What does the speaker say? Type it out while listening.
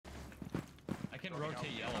can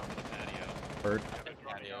rotate yellow for the patio. Bird.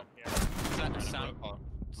 Patio. Sound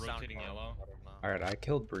rotating yellow. Alright, I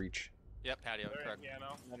killed Breach. Yep, patio. Correct.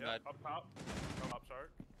 Piano. And Yep, up top. Up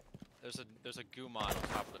shark. There's a goo mod on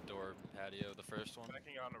top of the door patio. The first one.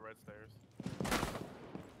 Backing on the red stairs.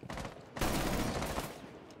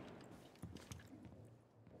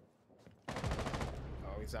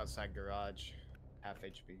 Oh, he's outside garage. Half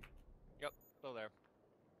HP. Yep, still there.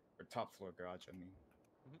 Or top floor garage, I mean.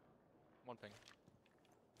 One ping.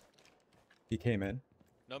 He came in.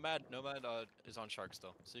 Nomad is on shark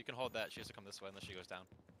still, so you can hold that. She has to come this way unless she goes down.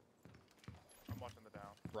 I'm watching the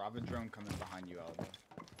down. Bravo drone coming behind you, Alba.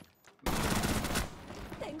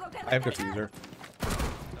 I have diffuser.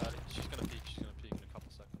 She's gonna peek. She's gonna peek in a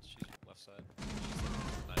couple seconds. She's left side.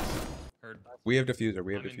 Nice. Heard. We have diffuser.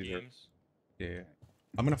 We have I'm in diffuser. beams. Yeah.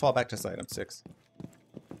 I'm gonna fall back to site. I'm 6.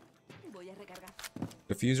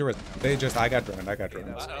 Diffuser with. They just. I got droned. I got droned.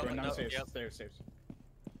 No, Stairs, yep. stairs.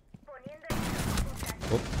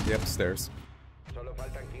 Oh, yep, stairs.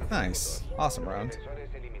 Nice. Awesome round.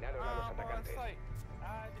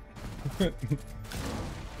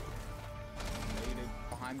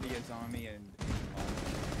 Behind the Azami and.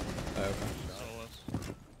 Okay. Solos.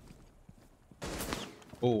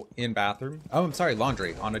 Oh, in bathroom. Oh, I'm sorry.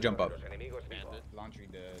 Laundry on a jump up. Bandit. Laundry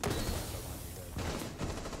dead.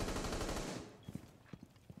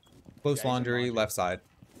 Close laundry, left side.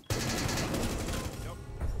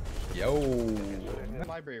 Yo.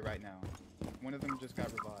 Library right now. One of them just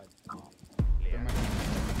got revived.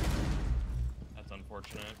 That's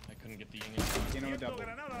unfortunate. I couldn't get the union. You know, double.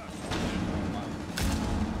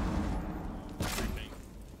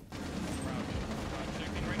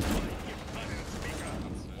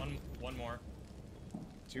 One more.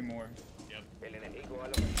 2 more. Yep.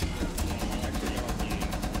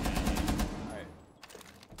 Alright.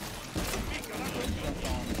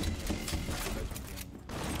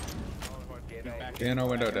 Piano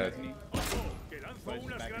window dead.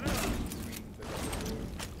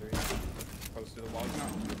 Close to the wall. On top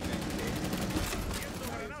of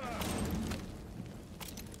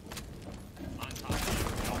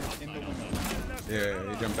you. In the window.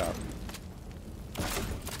 Yeah, he jumped out.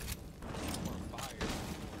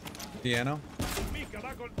 Piano.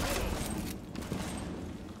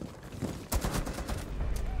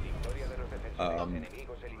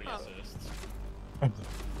 Assists.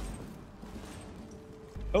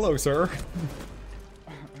 Hello, sir.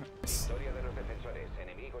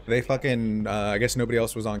 They fucking, I guess nobody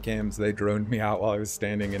else was on cams. They droned me out while I was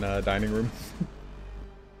standing in a dining room.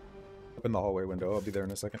 Up in the hallway window. I'll be there in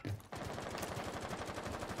a second.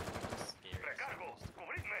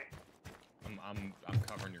 I'm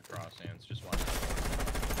covering your cross hands. Just watch.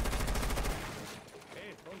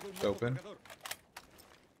 It's open.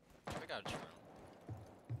 I got you.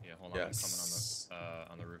 Yeah, hold on. Yes. I'm coming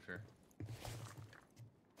on the roof here.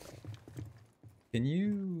 Can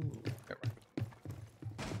you...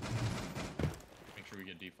 Make sure we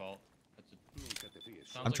get default.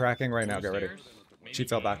 Sounds I'm like tracking right now. two Get ready. stairs, maybe She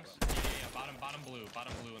fell back. beams. Yeah, bottom blue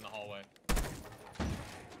in the hallway. If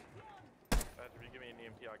you give me an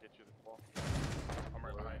EMP, I'll get you the ball. I'm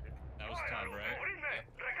right behind you. That was tub, right?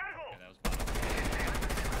 Yeah, that was bottom.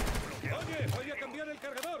 Oye, voy a cambiar el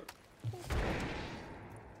cargador.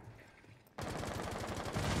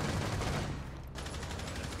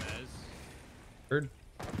 That's Mez. Heard.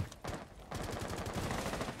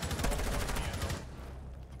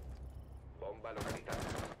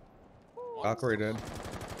 Valkyrie dead.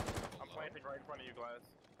 I'm planting right in front of you, Glass.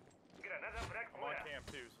 I'm on camp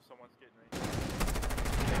too, so someone's getting me.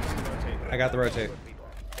 I got the rotate.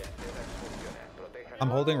 I'm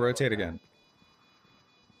holding rotate again.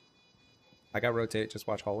 I got rotate. Just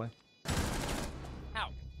watch hallway. Ow.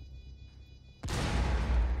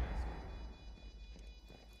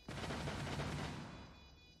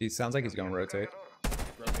 He sounds like he's going to rotate.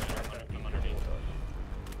 I'm underneath.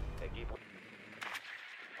 I'm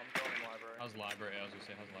going library. How's library? I was gonna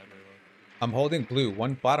say, how's library look? I'm holding blue.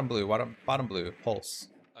 One bottom blue. Bottom blue. Pulse.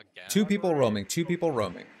 Again. 2 people roaming. 2 people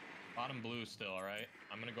roaming. Bottom blue still, alright?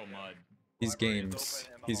 I'm gonna go mud. He's games.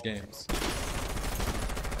 He's games.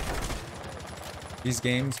 He's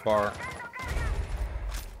games bar.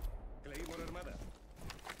 Going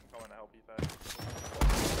to help you, Thad.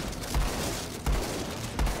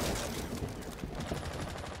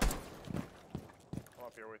 I'm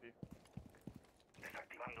up here with you.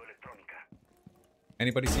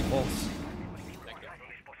 Anybody see Pulse?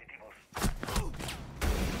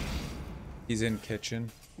 He's in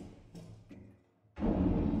kitchen.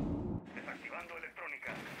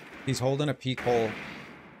 He's holding a peek hole.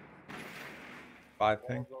 5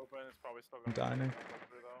 ping. Wall's open. It's probably still I'm going to dining.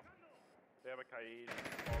 They have a Kaid.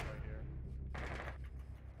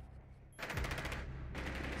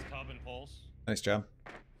 Nice job.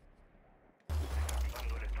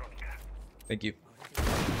 Thank you.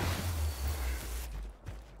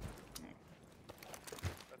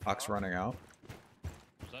 Ox running out.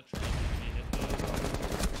 Was that train? Did he hit the...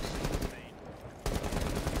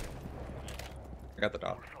 I got the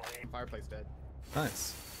dog. Fireplace dead. Nice.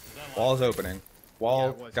 Is that Wall's opening.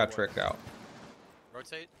 Wall Yeah, it got was. tricked out.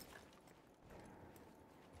 Rotate.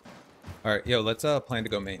 All right, yo, let's plan to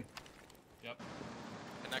go main. Yep.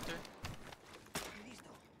 Connector.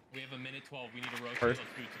 We have a minute 12. We need to rotate. First.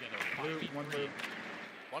 Let's do it together. Blue, 5v3. one blue.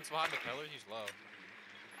 One's behind the pillar. He's low.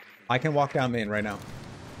 I can walk down main right now.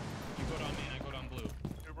 You go down main, I go down blue.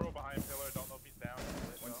 Subaru behind pillar, don't know if he's down.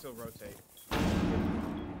 One still rotate.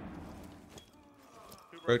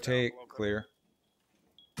 Subaru's Rotate, down below clear.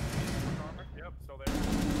 armor. Yep, still there.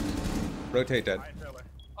 Rotate dead. Behind pillar.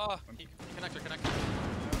 Oh, connector.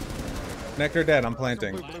 Connector dead, I'm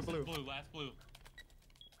planting. Blue, Last is blue. blue, last blue.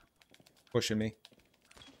 Pushing me.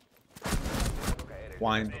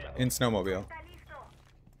 Wine. In snowmobile.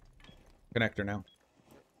 Connector now.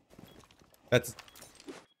 That's...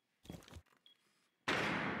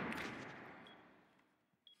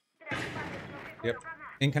 Yep.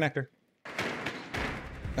 In connector.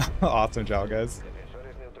 Awesome job, guys.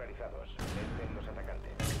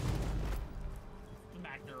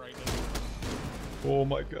 Back there right there. Oh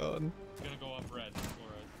my god. It's gonna go up red. Go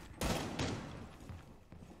red.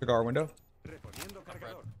 Cigar window? Up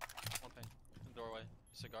red. One ping. In doorway.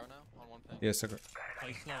 Cigar now on one ping. Yeah, cigar.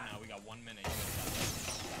 Play slow now. We got 1 minute. You guys got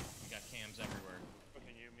this. We got cams everywhere.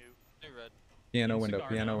 Looking you, Mew. New red. Piano In window, cigar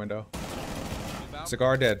piano now. window. Move out.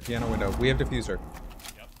 Cigar dead, piano window. We have diffuser.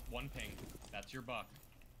 Yep. 1 ping. That's your buck.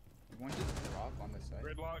 Did one just drop on this side?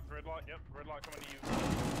 Gridlock, yep, gridlock coming to you.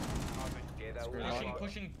 Gridlock.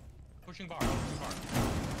 Pushing bar. Pushing bar.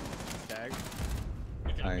 Tag.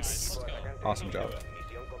 Good job, Nice. guys. Let's go. Awesome job.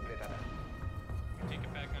 Take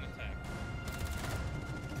it back on attack.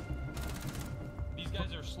 These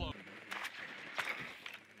guys are slow.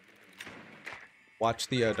 Watch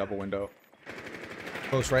the double window.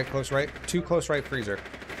 Close right, close right. 2 close right freezer.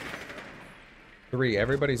 3,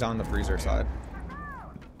 everybody's on the freezer side.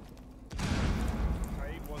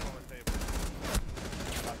 Saeed was on the table.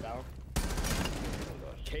 Popped out.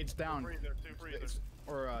 Cade's down. Freezer, 2 freezers.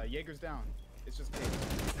 Or Jaeger's down. It's just Cade.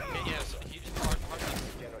 Yeah, so he's hard.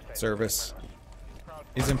 Service. Crowd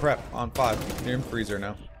He's in prep on 5. You're in freezer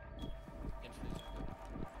now.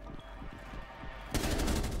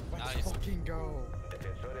 Let's Nice. fucking go.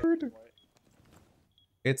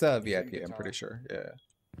 It's a VIP, I'm pretty sure. Yeah.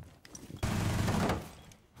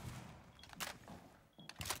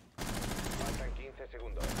 Faltan 15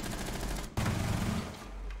 segundos.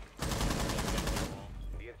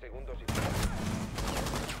 10 segundos y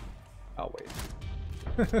I'll wait.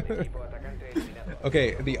 equipo atacante eliminado.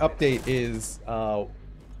 Okay, the update is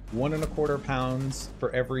 1¼ pounds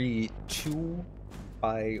for every 2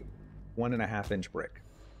 by 1.5 inch brick.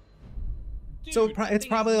 So Dude, it's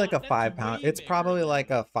probably like a 5 pound. It's probably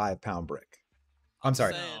like a 5 pound brick. I'm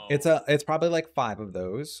sorry. saying- It's probably like 5 of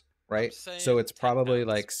those, right? saying So it's 10 probably pounds.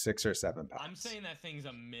 like 6 or 7 pounds. I'm saying that thing's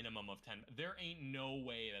a minimum of 10. There ain't no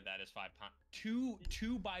way that that is 5 pounds.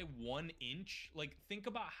 2 by 1 inch. Like, think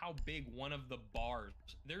about how big one of the bars.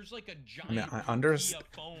 There's like a giant I Nokia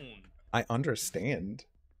phone. I understand.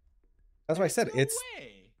 That's why I said No it's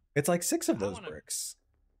way. it's like 6 of I those wanna- bricks.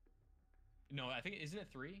 No, I think isn't it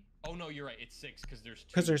 3? Oh no, you're right. It's 6 because there's 2.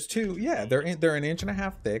 Because there's 2. Yeah, they're 1.5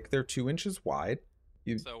 inches thick. They're 2 inches wide.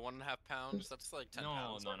 So 1.5 pounds. That's like 10 No,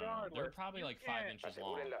 pounds. no. They're probably like 5 inches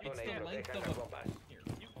long. Aseguren la It's zona y the length protejan of las a. bombas. Here.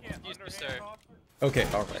 You can't Excuse me, underhand sir. toss Okay,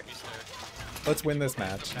 all right. Excuse me, sir. Let's win this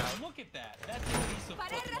match. Now look at that. That's at least a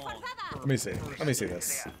foot long. Let me see. Let me see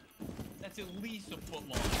this. That's at least a foot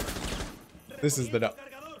long. This is the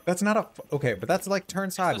That's not a okay, but that's like turned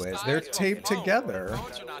It's the sideways. size They're of a taped phone. together.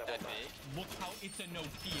 Phones are not that big. Look how it's a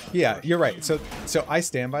Nokia. Yeah, There's you're right. 2. So I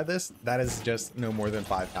stand by this. That is just no more than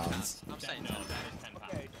 5 pounds. I'm saying No, no. that is 10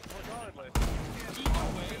 pounds. Okay, regardless. Either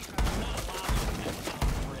way, you're not allowed to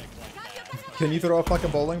 10-pound brick like that. Can you throw a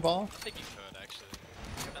fucking bowling ball? I think you could actually.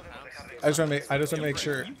 10 pounds. I just want to make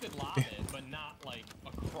sure. You could lob it, but not like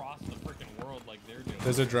across the freaking world like they're doing.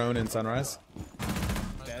 There's a drone in Sunrise.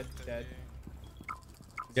 Dead, dead.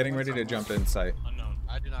 Getting ready to jump in sight. Unknown.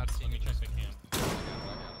 I do not see Let me any. check the cam. I got it.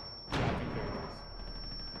 Yeah, I think there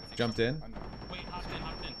it is. Jumped in. Unknown. Wait, hopped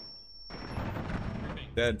in. Grouping.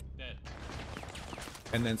 Dead. Dead.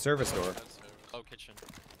 And then service door. That's a low kitchen.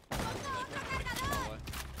 Hallway.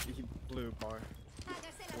 He blue bar.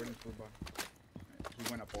 Warden's blue bar. He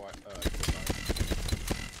went up blue bar.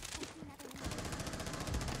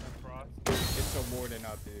 Frost. It's a warden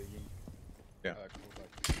up the Yeah. cool bar.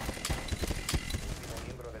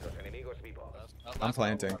 miembro de los enemigos vivo. I'm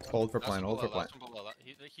planting. Hold for plan. Hold for plan. Last one below that.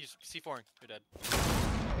 He's C4ing. You're dead.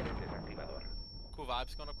 Eres desactivador. Cool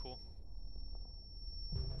vibes, going up cool.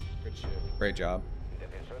 Good shit. Great job.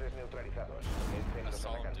 Defensores neutralizados. Vencen I los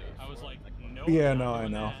saw him, atacantes. dude. I was like, no. Yeah, I'm no, not I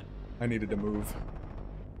doing know. that. I needed to move.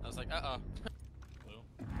 I was like, Blue.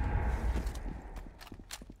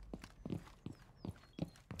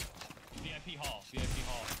 VIP hall. VIP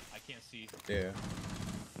hall. I can't see. Yeah.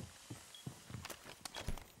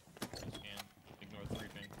 Scan. Ignore the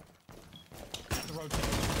briefing. At the rotate.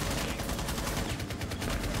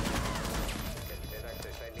 El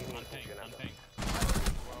access en línea On ping. On funcionando. ping.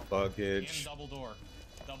 And Luggage. double door.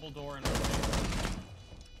 Double door and rotate.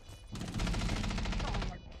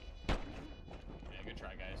 Yeah, good try,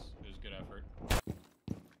 guys. It was good effort.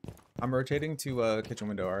 I'm rotating to kitchen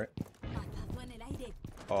window, alright?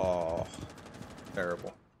 Oh,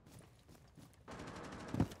 terrible.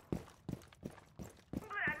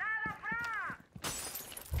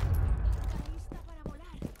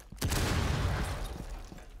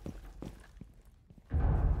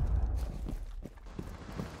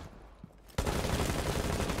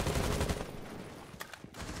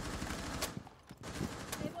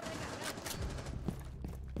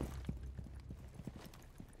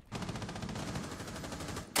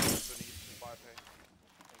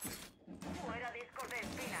 can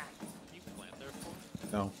you plant there for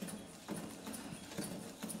me? No.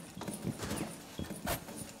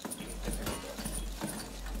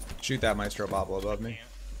 Shoot that Maestro Bobble above me.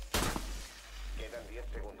 Quedan 10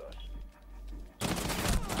 segundos.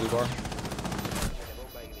 Blue bar. De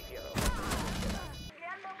bomba iniciado.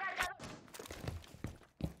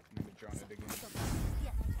 I'm gonna drone it again.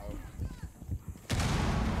 Oh,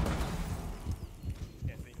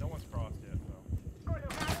 Can't see. No one's crossed yet, so.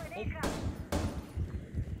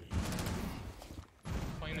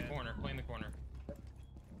 Play in the corner. Play in the corner.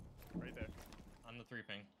 Right there. On the 3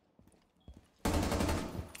 ping.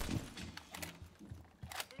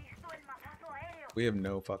 We have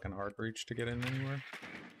no fucking hard reach to get in anywhere.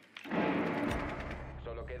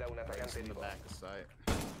 Solo queda un it's atacante in the vivo. back of sight.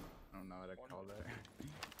 I don't know what I call that.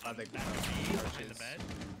 I think Back that's B, behind the arches. bed.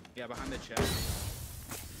 Yeah, behind the chest.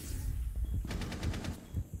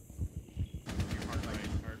 Hard right.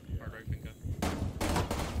 Hard right pinka.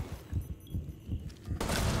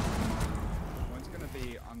 One's gonna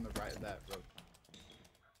be on the right of that road.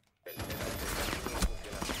 El access en línea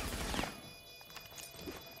funcionando.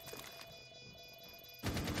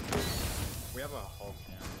 We have a Hulk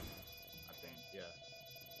cam. I think. Yeah.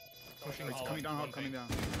 Pushing It's hall. coming down, One Hulk, coming ping. down.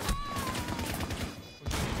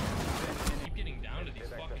 Keep getting down to these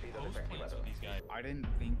fucking post plants with these guys. I didn't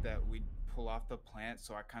think that we'd pull off the plant,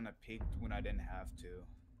 so I kind of peeked when I didn't have to.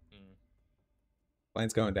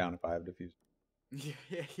 Plane's going down if I have diffuse.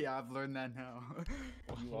 Yeah, I've learned that now.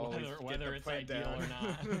 You always get Whether the it's plant ideal down. or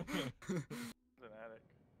not. It's an attic.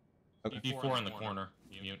 Okay. D4 in the corner.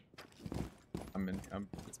 Mute. I'm in.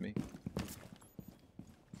 It's me.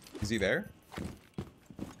 Is he there?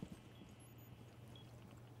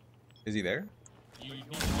 Is he there? Solo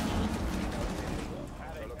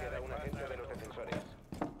queda un agente de los defensores.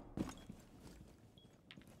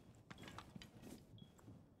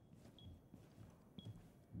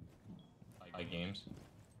 High games.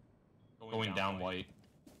 Going down white.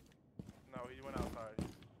 No, he went outside.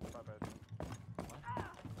 My bad.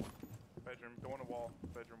 Bedroom. Go on the wall.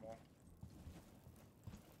 Bedroom wall.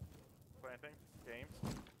 Planting.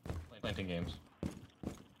 Games. Planting games.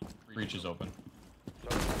 Breach is open.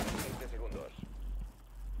 Solo quedan 20 segundos.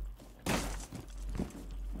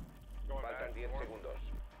 Going Faltan back. 10 segundos.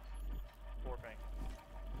 4 ping.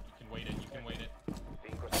 You can wait it. You can wait it.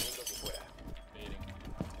 5 segundos y fuera. Baiting.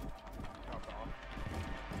 Chopped off.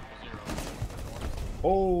 0.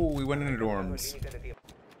 Oh, we went into El dorms. límite de tiempo.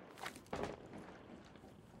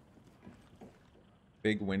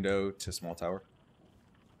 Big window to small tower.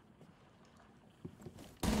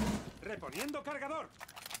 Reponiendo cargador.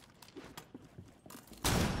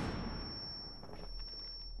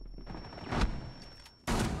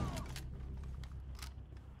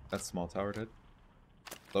 That's small tower dead.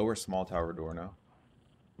 Lower small tower door now.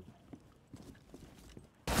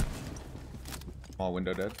 Small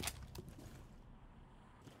window dead.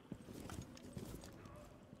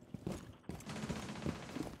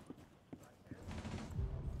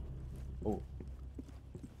 Oh,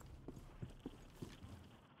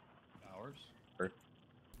 Hours. hurt.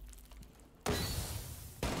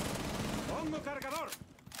 Pongo cargador.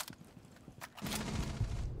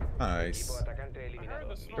 Nice. Equipo atacante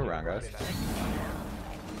eliminado. Go around, guys.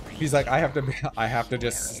 He's like, I have to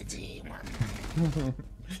just.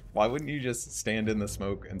 Why wouldn't you just stand in the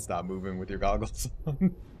smoke and stop moving with your goggles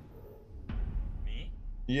on? Me?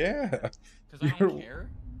 Yeah. Because I don't care.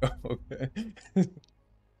 Okay.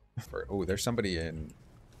 Oh, there's somebody in.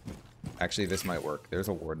 Actually, this might work. There's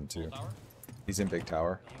a warden too. Tower? He's in big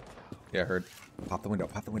tower. Yeah, I heard. Pop the window.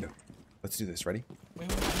 Pop the window. Let's do this. Ready?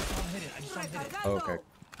 Wait, I just saw him hit it. I just saw him hit it. Oh, okay.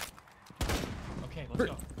 Okay, let's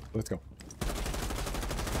go. Let's go.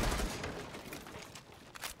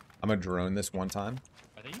 I'm gonna drone this one time.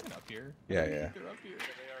 Are they even up here? Yeah, yeah. They're up here.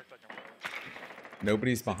 They are second floor.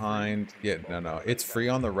 Nobody's behind. Yeah, no. It's free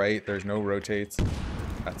on the right. There's no rotates.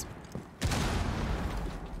 That's.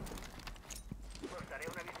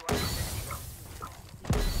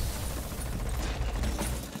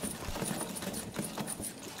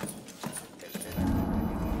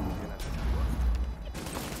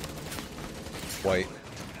 White.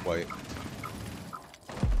 White.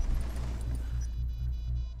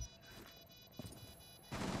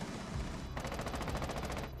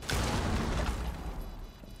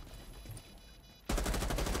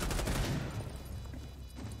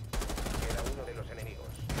 Queda uno de los enemigos.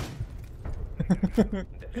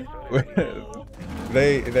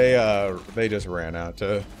 They just ran out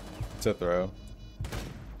to throw.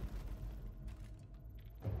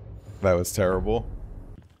 That was terrible.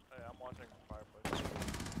 Hey, I'm watching fireplace.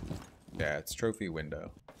 Yeah, it's trophy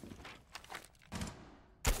window.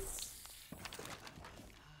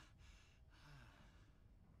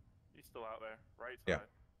 He's still out there, right Yeah. side.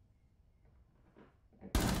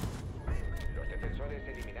 Los defensores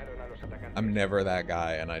eliminaron a los atacantes. I'm never that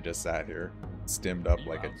guy, and I just sat here, stimmed up Are you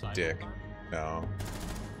like a outside dick. the bar? No.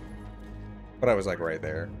 But I was like right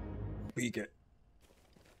there. Peek it.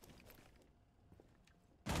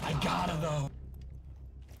 I gotta though.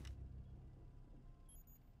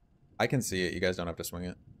 I can see it. You guys don't have to swing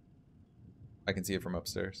it. I can see it from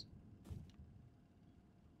upstairs.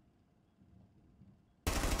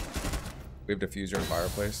 We have diffuser and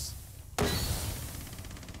fireplace.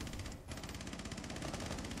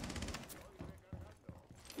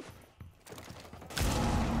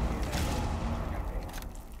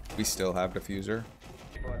 We still have diffuser.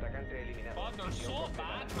 Equipo atacante eliminado. God, they're so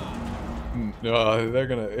bad, No,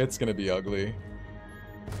 it's gonna be ugly.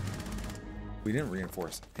 We didn't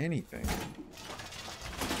reinforce anything.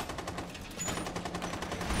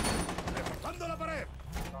 ¡Reforzando la pared!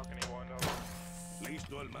 Balcony one,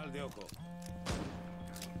 Listo el mal de ojo.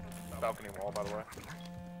 balcony wall, by the way.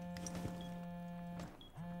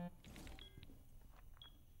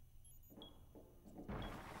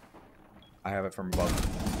 I have it from above.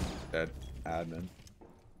 Dead. Admin.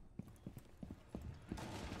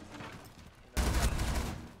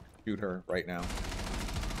 Shoot her right now.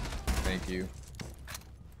 Thank you.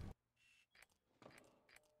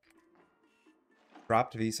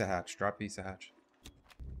 Dropped Visa hatch. Drop Visa hatch.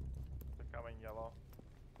 They're coming yellow.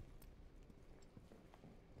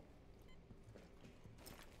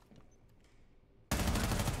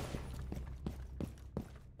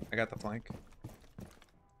 I got the flank.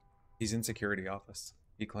 He's in security office.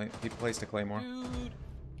 He placed a claymore. Dude.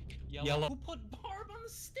 Yellow. Who put Barb on the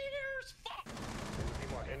stairs? Fuck.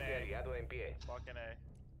 Último agente aliado en pie. Fucking A.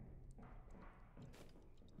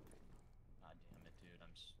 God damn it,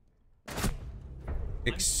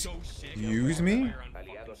 dude. I'm so sick. of Excuse me? fire on fucking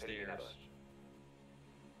Aliados stairs. eliminados.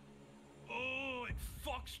 Oh, it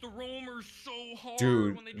fucks the roamers so hard.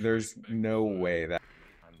 Dude, when they try there's to back no inside. way that.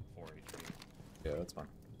 I'm 4 HP. Yeah, that's fine.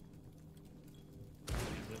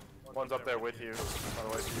 One's up there with you, by the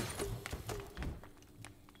way. He's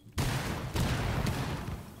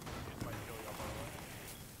my shield up, by the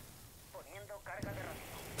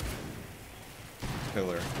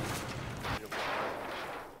way. Pillar.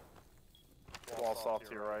 Wall soft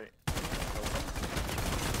to your right.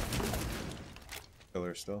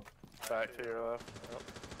 Pillar still. Back to your left. Yep.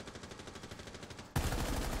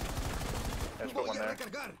 There's put one there.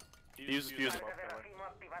 Fuse up there.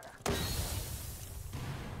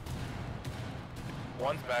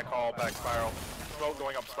 One's back hall, back spiral. Smoke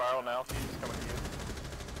going up spiral now. He's coming to you.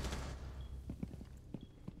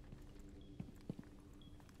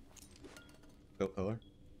 Kill pillar.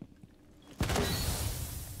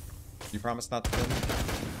 You promise not to kill me?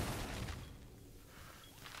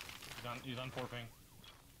 He's on 4 ping.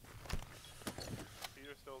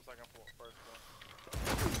 Peter's still second floor, first floor.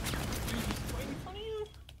 Dude, he's right in front of you.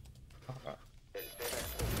 El tema es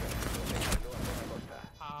funcionando. Déjalo a toda costa.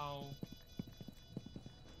 How?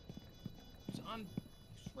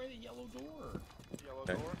 He's right at yellow door. Yellow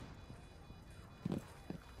Okay. door.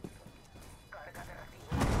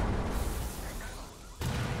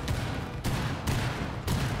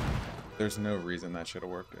 There's no reason that should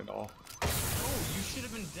have worked at all. No, you should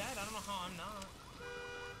have been dead. I don't know how I'm not.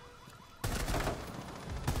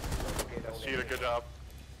 Cheetah, good job.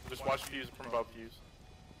 Just watch fuse from above fuse.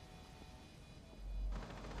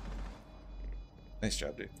 Nice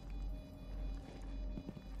job, dude.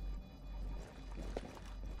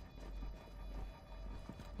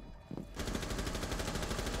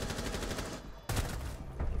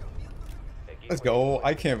 Let's go.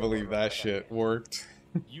 I can't believe that shit worked.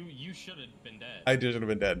 You should have been dead. I should have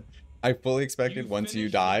been dead. I fully expected once you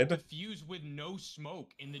finished died. The fuse with no smoke,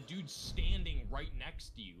 and the dude's standing right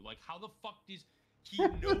next to you. Like, how the fuck does he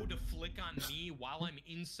know to flick on me while I'm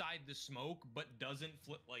inside the smoke, but doesn't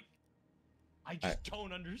flip? Like, I just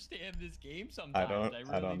don't understand this game sometimes. I really just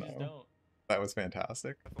don't. That was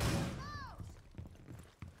fantastic.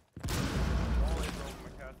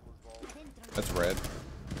 That's red.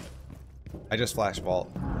 I just flash vault.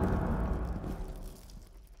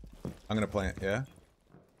 I'm gonna plant, yeah?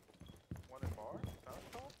 One in bar?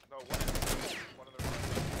 No, one in the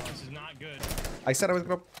This is not good. I said I was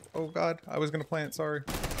gonna... Oh god, I was gonna plant, sorry.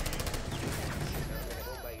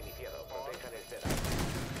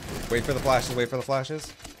 Wait for the flashes, wait for the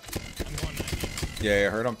flashes. I'm going 90. Yeah, I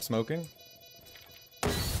heard I'm smoking.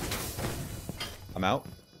 I'm out.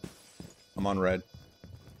 I'm on red.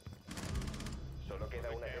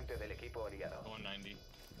 Going 90. You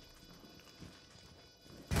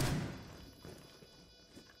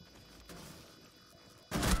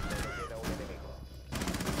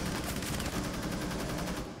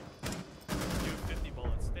have 50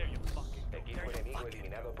 bullets. There you fucking go. There you fucking go.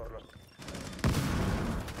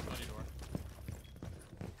 Bloody door.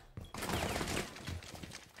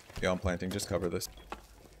 Yeah, I'm planting, just cover this.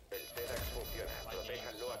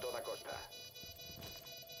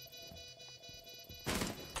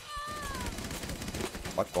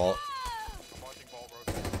 Watch vault. I'm watching ball road.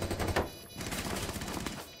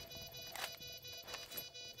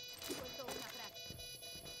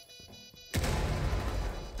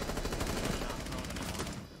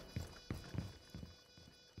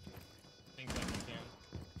 Think like you can.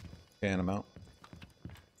 And I'm out.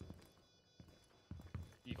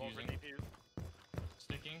 Going for Defusing. defuse.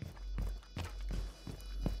 Sticking.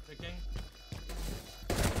 Sticking.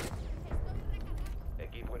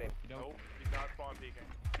 Nope, he's not spawn peeking.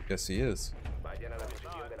 Yes, he is. Run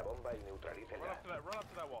up to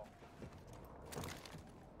that wall.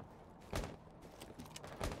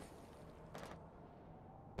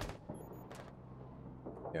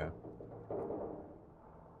 Yeah.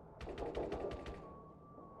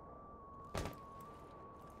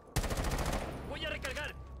 Voy a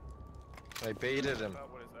recargar. I baited him. Not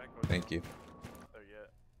what his echo Thank does. you. There yet.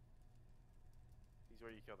 He's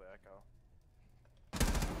where you kill the echo.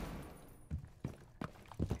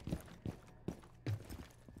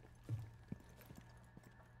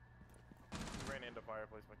 He ran into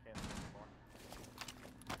fireplace, but can't see anymore.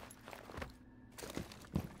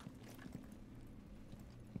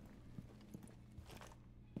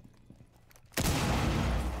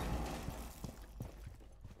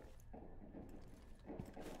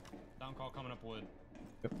 Down call coming up wood.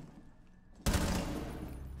 Yep.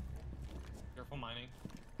 Careful mining.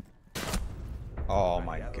 Oh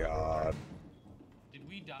my god. Did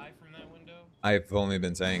we die from that window? I've only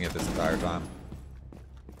been saying it this entire time.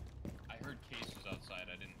 I heard Case was outside.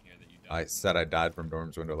 I didn't hear that you died. I said I died from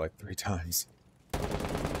Dorm's window like 3 times.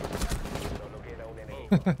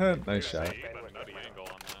 Nice shot. Hey, but nutty angle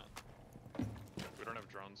on that. We don't have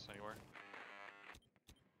drones anywhere.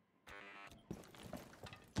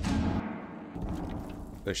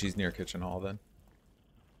 So she's near kitchen hall then.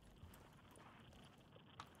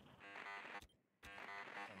 10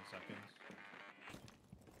 seconds.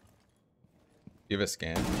 You have a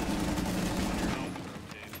scan?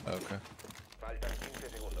 Okay. Faltan 15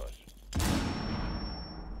 segundos.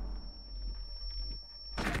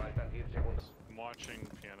 Faltan 10 segundos. I'm watching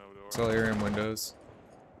piano door. Solarium windows.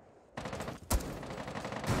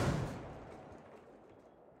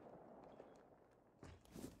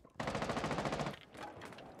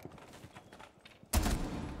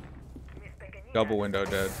 Double window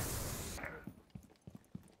dead.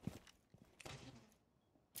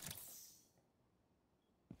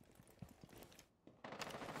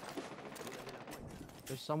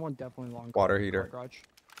 There's someone definitely long. Water car heater. garage.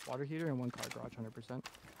 Water heater and one car garage, 100%.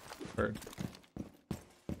 Heard.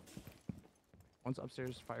 One's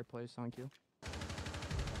upstairs, fireplace on Q.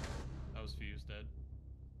 That was Fuse dead.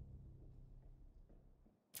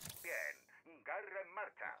 Bien. Garra en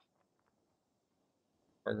marcha.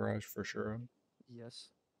 Our garage for sure. Yes.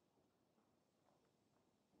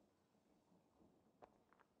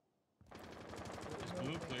 Is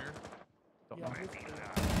blue clear? Don't know.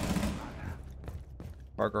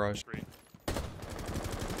 Car garage. Three. Two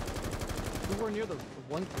were near the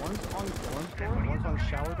one's on dorm door, one's on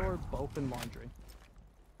shower door, both in laundry.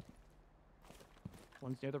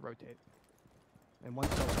 One's near the rotate. And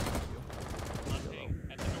one's still behind you. Left ping.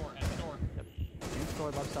 At the door. At the door. Yep. Game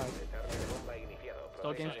store left side.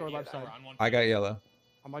 Still game store left side. On one I got yellow.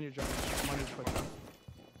 I'm on your jump. I'm on your quick jump.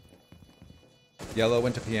 Yellow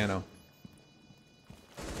went to piano.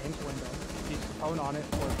 Game's window. He's prone on it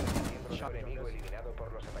or shot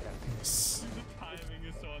The timing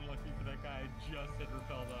is so unlucky for that guy. I just had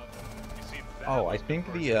repelled up. You see that Oh, I was think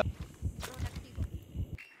first. the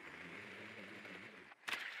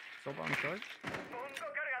Silver on charge.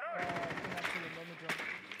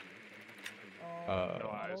 No I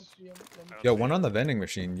eyes. don't see him. Let me- yo, one on the vending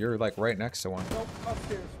machine. You're like right next to one. Nope,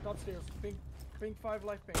 upstairs. Pink 5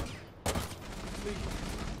 life pink. Legion.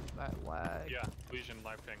 That lag. Yeah, Legion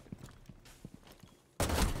live ping.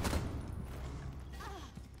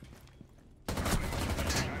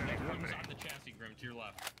 Grim's on the chassis, Grim, to your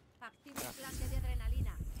left.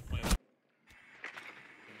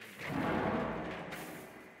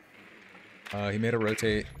 He made a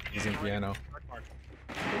rotate. He's in piano.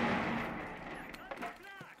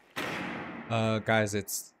 Guys,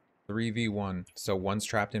 it's 3v1, so one's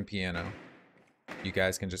trapped in piano. You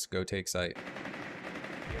guys can just go take site.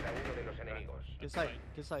 Get sight.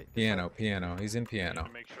 Get sight. Piano. He's in piano. To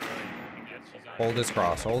make sure he gets Hold his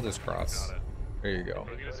cross. Hold his Got cross. it. There you go.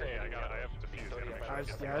 I was gonna say I have defused. Gotta make sure I was,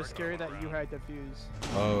 he gets yeah, I was the scary that right you around. had defuse.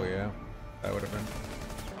 Oh yeah, that would have been.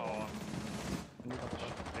 Oh, And you got the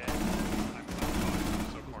shot. man. I'm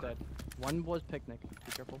so He's cornered. dead. One was picnic.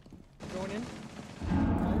 Be careful. Going in.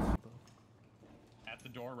 Nice. At the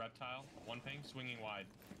door, reptile. One ping, swinging wide.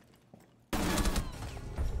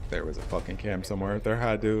 There was a fucking cam somewhere. There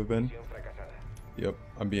had to have been. Yep,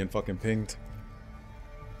 I'm being fucking pinged.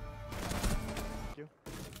 Thank you.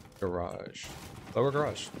 Garage. Lower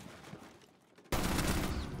garage.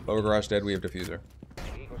 Lower garage dead. We have diffuser.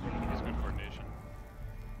 He's good coordination.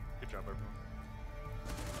 Good job, everyone.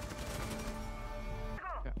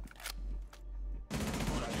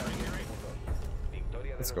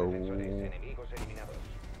 Let's go. This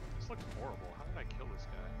looks horrible. How did I kill this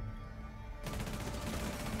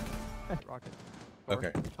guy? Rocket. Door.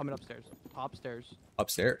 Okay. Coming upstairs. Top stairs.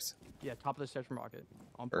 Upstairs. Yeah, top of the stairs from Rocket.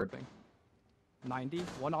 On Heard. burping. 90.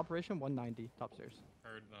 One operation, 190. Top stairs.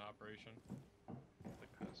 Heard the operation.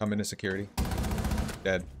 I'm into security.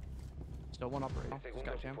 Dead. Still one operation. Just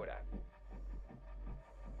got jam.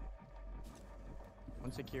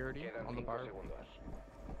 One security on the bar.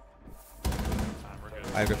 We're good.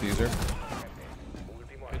 I have diffuser.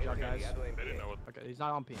 Good job, guys. They didn't know what. Okay, he's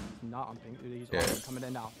not on ping. He's not on ping. He's Yeah. on, coming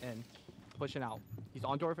in now. In. Pushing out. He's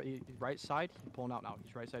on door. He's right side. He's pulling out now.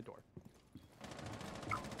 He's right side door.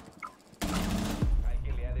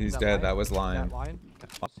 He's That dead. lion? That was That lion. lion?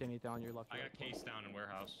 Don't see anything on your left. I or got right. case down in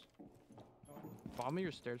warehouse. Bottom of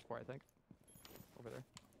your stairs for, I think. Over there.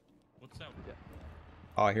 What's that?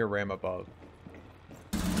 Oh, I hear Ram above.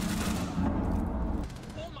 Oh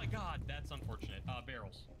my god, that's unfortunate.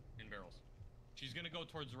 Barrels. In barrels. She's gonna go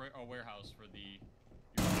towards the warehouse for the...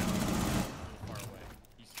 a little far away.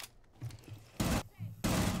 He's...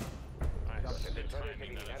 Nice. Good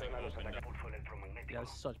timing that hasn't opened up. Yeah, this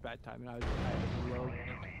is such bad timing.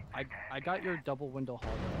 I got your double window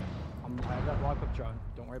hall. I have that lock up drone.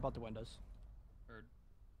 Don't worry about the windows. Heard.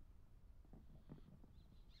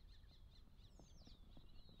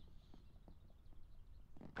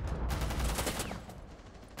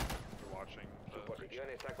 You're watching the Posición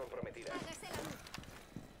está comprometida.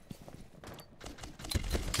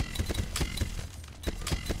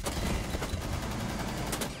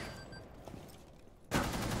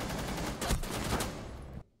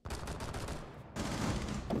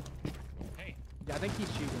 Hey, Yeah, I think he's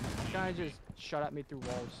cheating. He kind of just shot at me through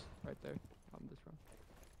walls right there on this run.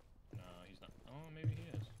 no, he's not. Oh, maybe he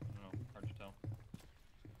is. I don't know. Hard to tell.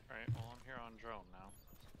 Alright, well I'm here on drone now.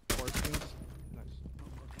 Four screens. Nice.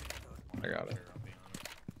 I got it. Sure, I'll be honest.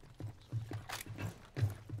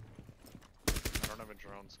 I don't have a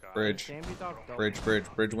drone, Sky. Bridge. Can be dog double.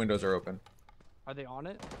 Bridge windows are open. Are they on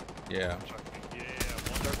it? Yeah. Yeah,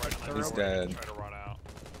 one's right on He's that door. dead. Try to run out.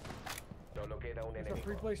 Solo queda un It's a enemigo.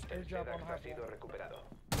 free-place El airdrop on Sedax ha half sido wall. recuperado.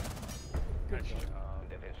 Good Nice job. job.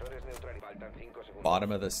 Defensores neutrales. Faltan 5 segundos.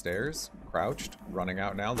 Bottom of the stairs. Crouched. Running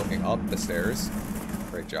out now. Looking up the stairs.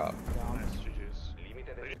 Great job. Down. Nice, GG's.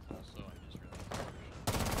 Límite de... Also, I just realized.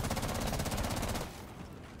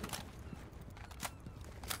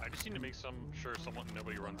 I just need to make sure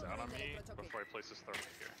nobody runs out on me before I place this thermite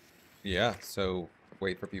here. Yeah. So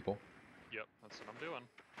wait for people. Yep, that's what I'm doing.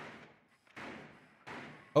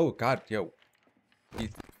 Oh God, yo. He's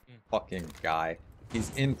fucking guy.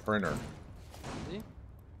 He's in printer. Is he?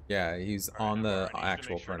 Yeah, he's on the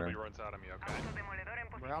actual printer. Runs out of me, okay?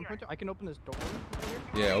 Where I'm printer? I can open this door over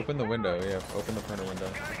here? Yeah, open the window. Yeah, open the printer window.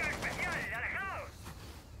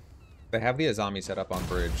 They have the Azami set up on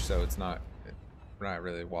bridge, so it's not. We're not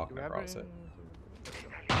really walking Do we have across it.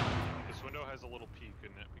 This window has a little peak in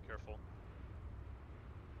it. Be careful.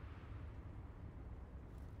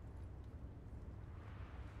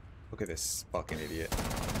 Look at this fucking idiot.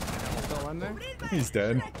 Still in there? He's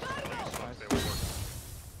dead.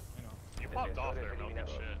 You popped off there, no good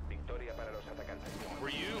shit. Victoria para los atacantes. Were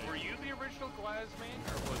you the original Glass main,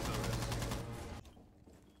 or was it?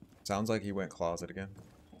 Sounds like he went closet again.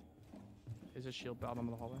 Is a shield bottom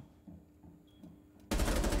of the hallway?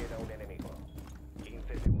 Queda un enemigo. 15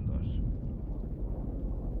 segundos.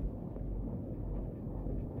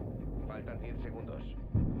 Faltan 10 segundos.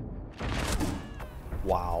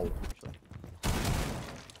 Wow.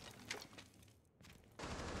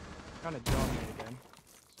 Trying to jump me again.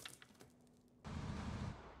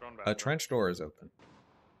 A trench door is open.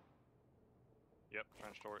 Yep,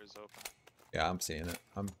 trench door is open. Yeah, I'm seeing it.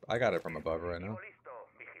 I got it from above right now.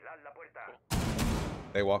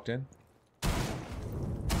 They walked in.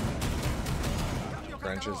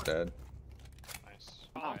 Trench is dead. Nice.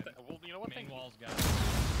 Oh, well, you know what? Main walls, guys.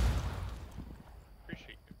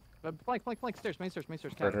 Appreciate you. Flank, stairs, main stairs.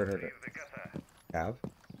 Hurt. Have?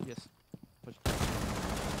 Yes. Push.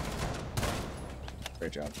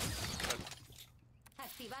 Great job.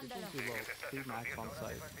 Too low. 2 max on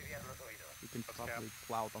site. You can probably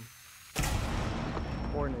plow them.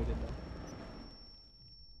 Coordinated though.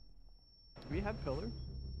 Do we have pillar?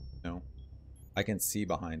 No. I can see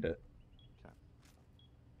behind it.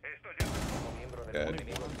 Dead. On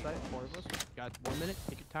site, 4 of us. Got 1 minute.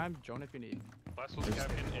 Take your time. Join if you need. Last was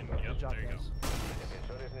captain in. Good Yep, job, there you go. guys.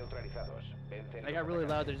 Defensores neutralizados. Vencen I got really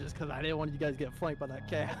loud there just because I didn't want you guys to get flanked by that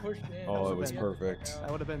cat. Pushed in. Oh, it was Yeah. perfect.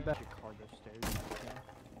 That would have been better. Cargo stairs.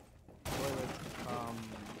 Toilet.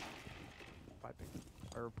 Piping.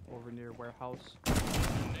 Or over near warehouse.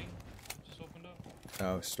 Ending. Just opened up.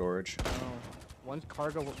 Oh, storage. No. One's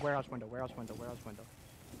cargo warehouse window.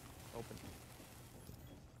 Open.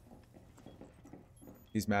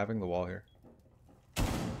 He's mapping the wall here.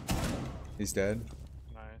 He's dead.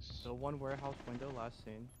 Nice. So one warehouse window, last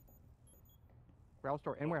seen. Warehouse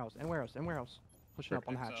door, in warehouse. Pushing up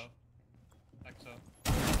on the hatch. Exo.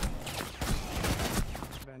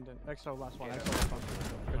 Abandoned. Exo, last one.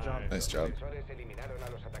 Good job. Nice job. defensores eliminaron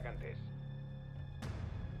a los atacantes.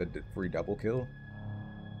 The free double kill.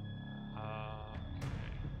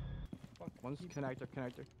 One's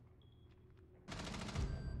connector.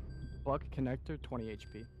 Buck connector, 20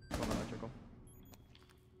 HP. Going electrical.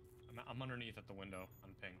 I'm underneath at the window on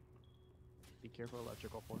ping. Be careful,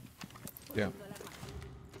 electrical for. Yeah.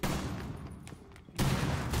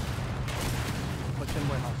 Push in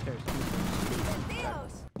warehouse stairs.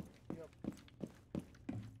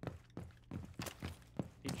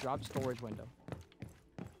 He dropped storage window.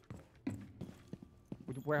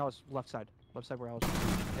 Warehouse left side warehouse.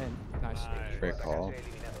 In. Nice. Great call. Atacante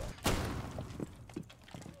eliminado.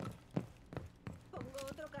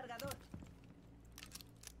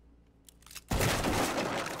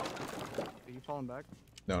 Are you falling back?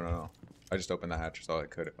 No. I just opened the hatch so I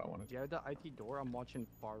could if I wanted. Do you have the IT door? I'm watching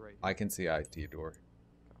far right. I can see IT door.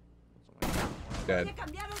 That's Dead.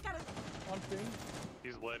 On ping.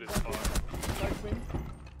 He's lit as fuck. Light ping.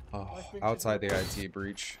 Oh, outside the IT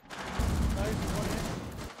breach. Nice. 1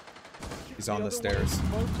 hit. He's on the other stairs.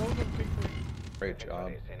 one, both of ping ping. Great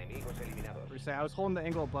job. Defensores enemigos eliminados. I was holding the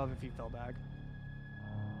angle above if he fell back.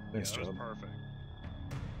 Nice That was job. perfect.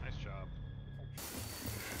 Nice job.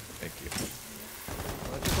 Thank you.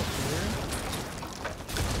 Let's just go clear.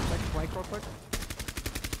 Check flank real quick.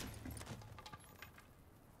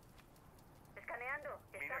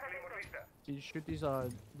 Can you shoot these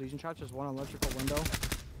Legion traps? There's one on electrical window.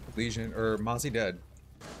 Legion or Mozzie dead.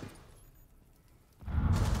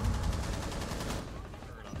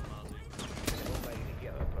 Bomba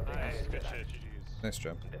iniciado. Nice. Protección Good estelar. shit, GG's. Nice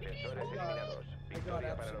job. Defensores eliminados. I got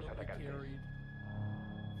Victoria para los absolutely atacantes. carried.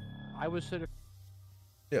 I was sitting.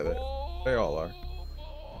 Yeah, they all are.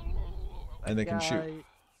 And they can shoot. Guy-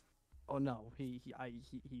 Oh no, he's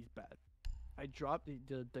bad. I dropped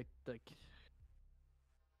the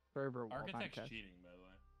server wall. not Architect's catch. cheating, by the way.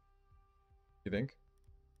 You think?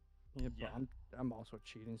 Yeah, but Yeah. I'm also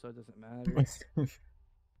cheating, so it doesn't matter.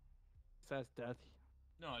 That's death.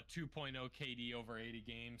 No, a 2.0 KD over 80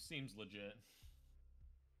 games seems legit.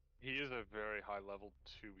 He is a very high level,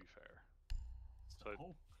 to be fair. So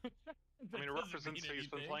Oh. I mean, it Doesn't represents mean he's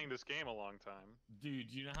been anything. playing this game a long time. Dude,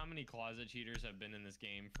 do you know how many closet cheaters have been in this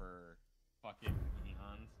game for fucking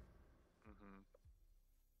eons? Mm-hmm.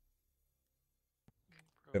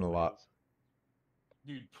 Been a lot.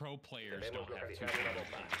 Dude, pro players Debemos don't have two localizar una players.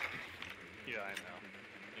 bomba. Yeah, I know.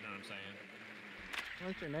 You know what I'm saying?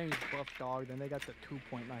 Once your name's Buff Dog, then they got the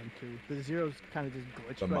 2.92. The zero's kind of just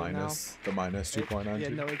glitched The right minus, the minus now. 2.92. Yeah,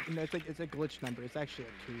 no, it's a glitch number. It's actually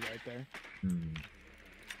a 2 right there. Hmm.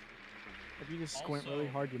 If you just squint really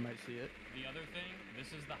Also- hard, you might see it. The other thing, this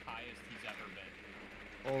is the highest he's ever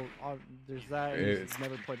been. Oh, there's that. and It's He's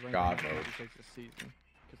never played ranked God match mode. because the season.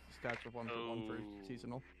 Because the stats are 1-for-1 for Oh.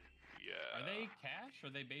 seasonal. Yeah. Are they cash or are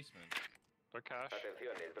they basement? They're cash.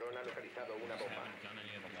 Atención, el dron ha localizado una Just bomba. haven't done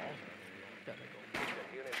any of the walls or anything. Technical.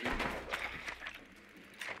 Inserciones disparando.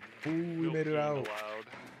 Ooh, we Built made it in out. allowed.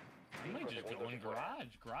 You might just go in garage.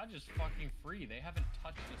 Garage is fucking free. They haven't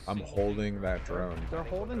touched a I'm single holding thing. that drone. They're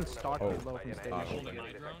holding stock Oh. at low from Are station. you holding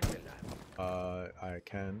my drone? I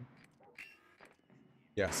can.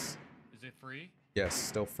 Yes. Is it free? Yes,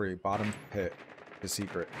 still free. Bottom pit. The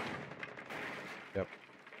secret. Yep.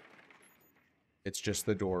 It's just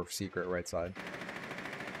the door secret right side.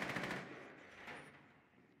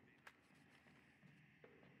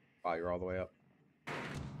 Wow, you're all the way up.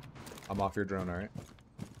 I'm off your drone, alright?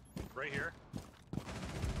 Right here.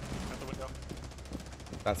 At the window.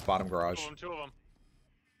 That's bottom garage. Two of them.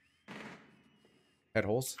 Head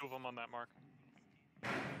holes. Two of them on that mark.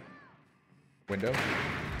 Window.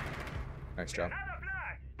 Nice job.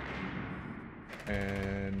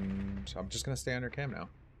 And I'm just gonna stay under cam now.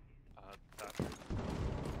 That.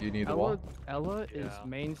 You need the Ella, wall? Ella is Yeah.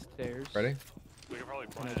 main stairs. Ready? We can probably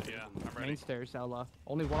plan it, yeah. I'm ready. Main stairs, Ella.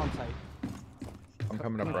 Only one on site. I'm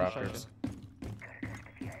coming up Come on, rafters.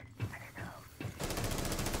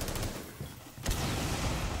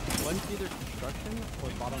 One's either construction or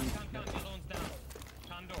bottom. The other one's down.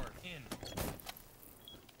 Condor, in.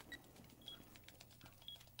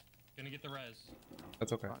 Gonna get the res.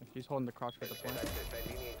 That's okay. He's holding the crotch for the El point. pedazo está en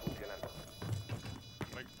línea y funcionando.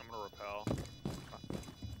 I'm gonna repel.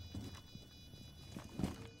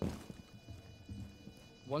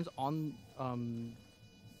 One's on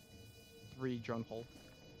 3 drone hole.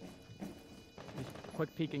 He's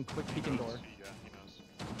quick peeking door. Yeah, he knows.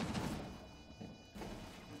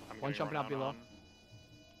 I'm One getting jumping run out below. on.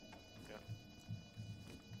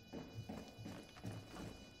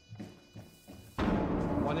 Yeah.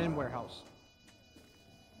 One in warehouse.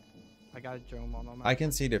 I got a drone on him. I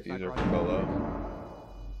can see diffuser from below.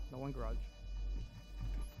 No one garage.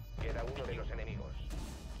 Queda uno de los enemigos.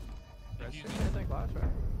 Rest Diffuser. I think last, right?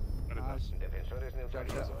 That is Nice. Defensores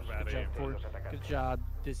neutralizados. Bad Good job, aim. Ford. Los atacantes. Good job,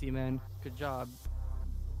 Dizzy Man. Good job.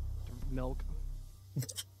 Milk.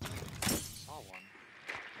 Saw one.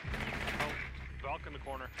 Oh, Valk in the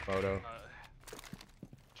corner. Photo.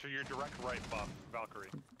 To your direct right, Buff. Valkyrie.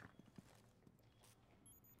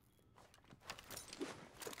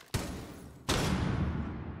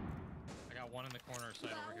 I got one in the corner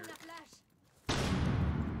side over here.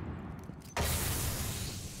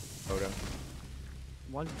 Photo.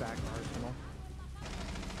 One's back arsenal.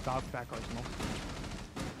 Dog's back arsenal.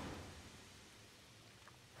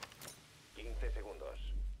 15 segundos.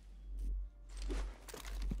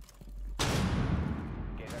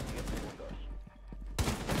 Quedan 10 segundos.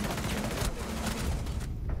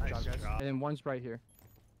 Nice Job, guys. job. And then one's right here.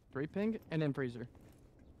 3 ping and then freezer.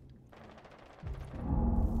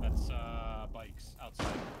 That's bikes outside.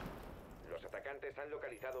 Los atacantes han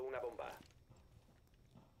localizado una bomba.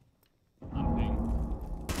 I'm ping.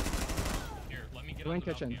 Here, let me get Go on in the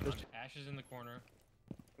mouth kitchen. cam. Just- Ash is in the corner.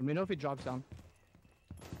 Let me know if he drops down.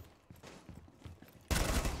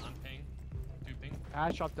 I'm ping. 2 ping.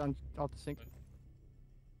 Ash dropped down off the sink.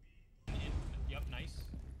 Yep, nice.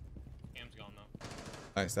 Cam's gone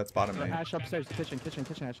though. Nice, that's bottom main. Ash upstairs. Kitchen,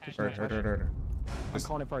 Ash. Kitchen, Hurt, Ash. hurt, hurt, hurt. I'm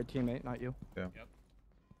calling it for our teammate, not you. 15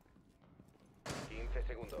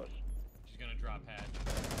 segundos. She's gonna drop hatch.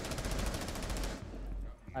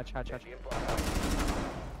 Hatch. El tiempo acaba.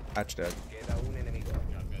 Hatch dead. Queda un enemigo.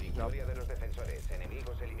 Job, guys. Victoria de los defensores.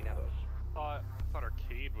 Enemigos eliminados. I thought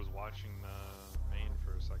Arcade was watching the main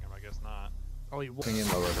for a second, but I guess not. Oh, you Ping in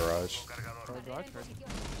lower garage. Oh, garage, right?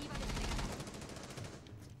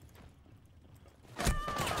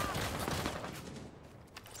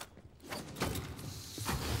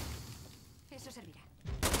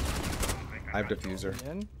 I have diffuser.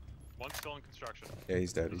 In. One's still in construction. Yeah,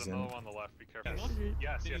 he's dead. There's He's in. another one on the left. Be careful. Did he look?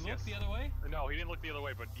 Yes, Did yes, he yes. look the other way? No, he didn't look the other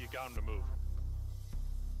way, but you got him to move.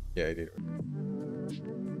 Yeah, he did.